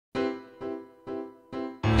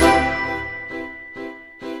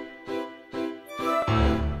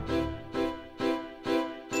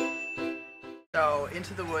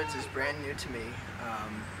Into the Woods is brand new to me.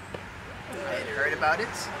 I had heard about it.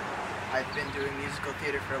 I've been doing musical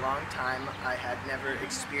theater for a long time. I had never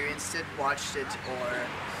experienced it, watched it,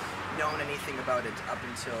 or known anything about it up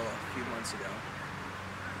until a few months ago.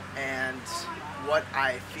 And what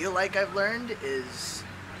I feel like I've learned is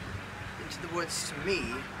Into the Woods, to me,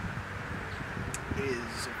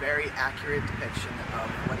 is a very accurate depiction of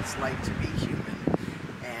what it's like to be human.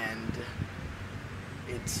 And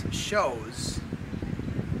it shows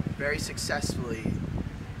very successfully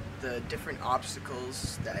the different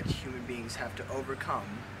obstacles that human beings have to overcome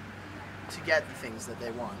to get the things that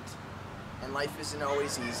they want. And life isn't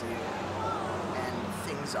always easy, and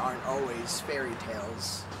things aren't always fairy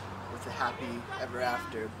tales with a happy ever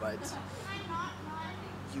after, but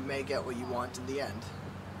you may get what you want in the end.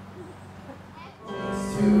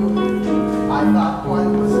 I thought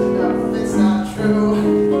one was enough, it's not true.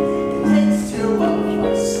 It takes two of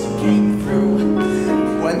us to came through.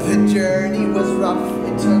 When the journey was rough,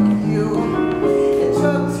 it took you. It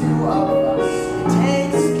took two of us.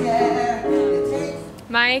 It takes care.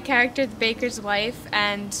 My character, the baker's wife,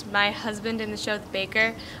 and my husband in the show, the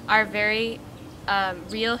baker, are very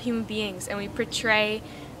real human beings, and we portray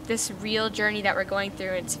this real journey that we're going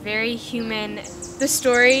through. It's very human. The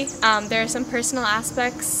story, there are some personal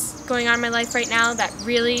aspects going on in my life right now that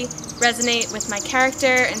really resonate with my character,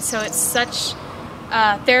 and so it's such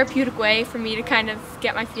a therapeutic way for me to kind of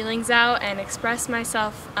get my feelings out and express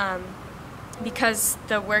myself, because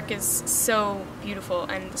the work is so beautiful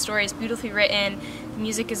and the story is beautifully written, the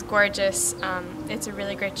music is gorgeous. It's a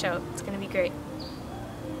really great show. It's going to be great.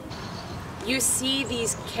 You see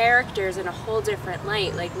these characters in a whole different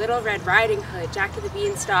light, like Little Red Riding Hood, Jack of the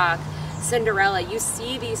Beanstalk, Cinderella. You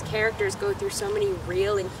see these characters go through so many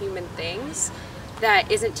real and human things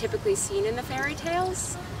that isn't typically seen in the fairy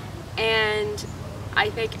tales, and I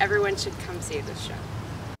think everyone should come see this show.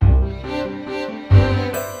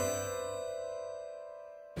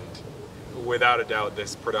 Without a doubt,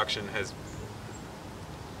 this production has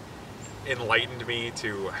enlightened me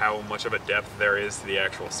to how much of a depth there is to the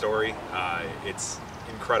actual story. It's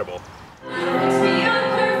incredible.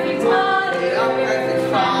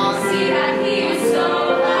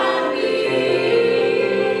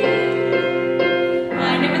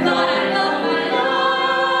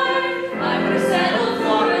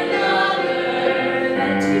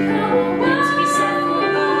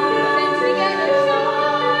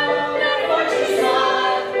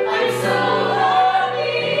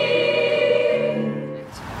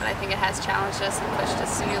 Challenged us and pushed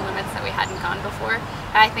us to new limits that we hadn't gone before.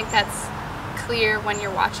 And I think that's clear when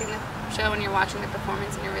you're watching the show and you're watching the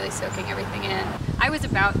performance and you're really soaking everything in. I was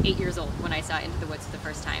about 8 years old when I saw Into the Woods for the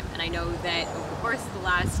first time, and I know that over the course of the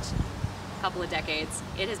last couple of decades,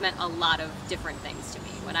 it has meant a lot of different things to me.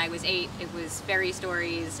 When I was 8, it was fairy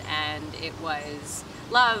stories, and it was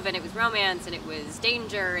love, and it was romance, and it was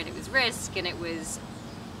danger, and it was risk, and it was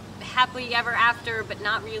happily ever after, but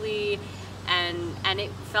not really. And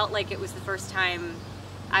it felt like it was the first time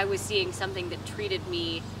I was seeing something that treated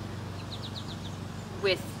me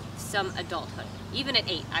with some adulthood. Even at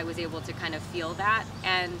 8, I was able to kind of feel that,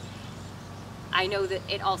 and I know that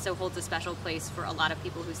it also holds a special place for a lot of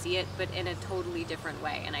people who see it, but in a totally different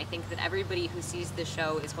way. And I think that everybody who sees the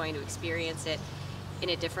show is going to experience it in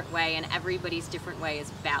a different way, and everybody's different way is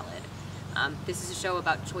valid. This is a show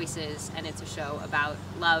about choices, and it's a show about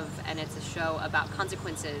love, and it's a show about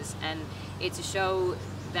consequences, and it's a show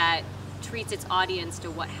that treats its audience to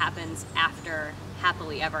what happens after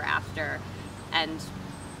happily ever after, and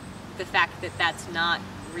the fact that that's not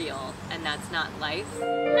real and that's not life.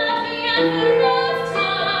 Happy and rough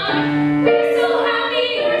time. We're so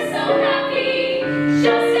happy, we're so happy.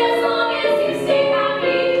 Just as long as you stay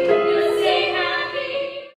happy, you'll stay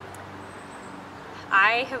happy.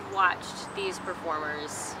 I have watched these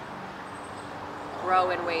performers grow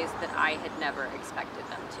in ways that I had never expected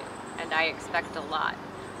them to, and I expect a lot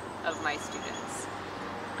of my students.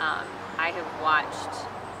 I have watched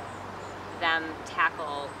them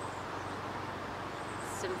tackle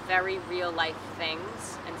some very real life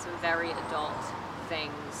things and some very adult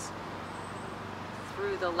things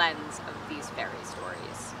through the lens of these fairy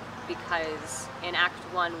stories, because in Act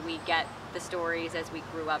 1 we get the stories as we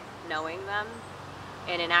grew up knowing them,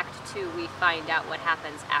 and in Act 2 we find out what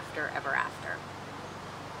happens after ever after.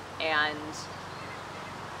 And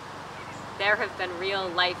there have been real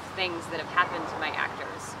life things that have happened to my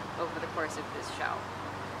actors over the course of this show.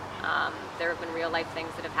 There have been real life things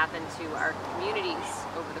that have happened to our communities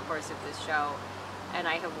over the course of this show, and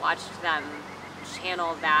I have watched them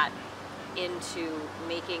channel that into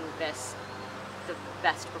making this the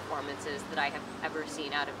best performances that I have ever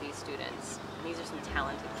seen out of these students. And these are some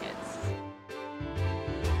talented kids.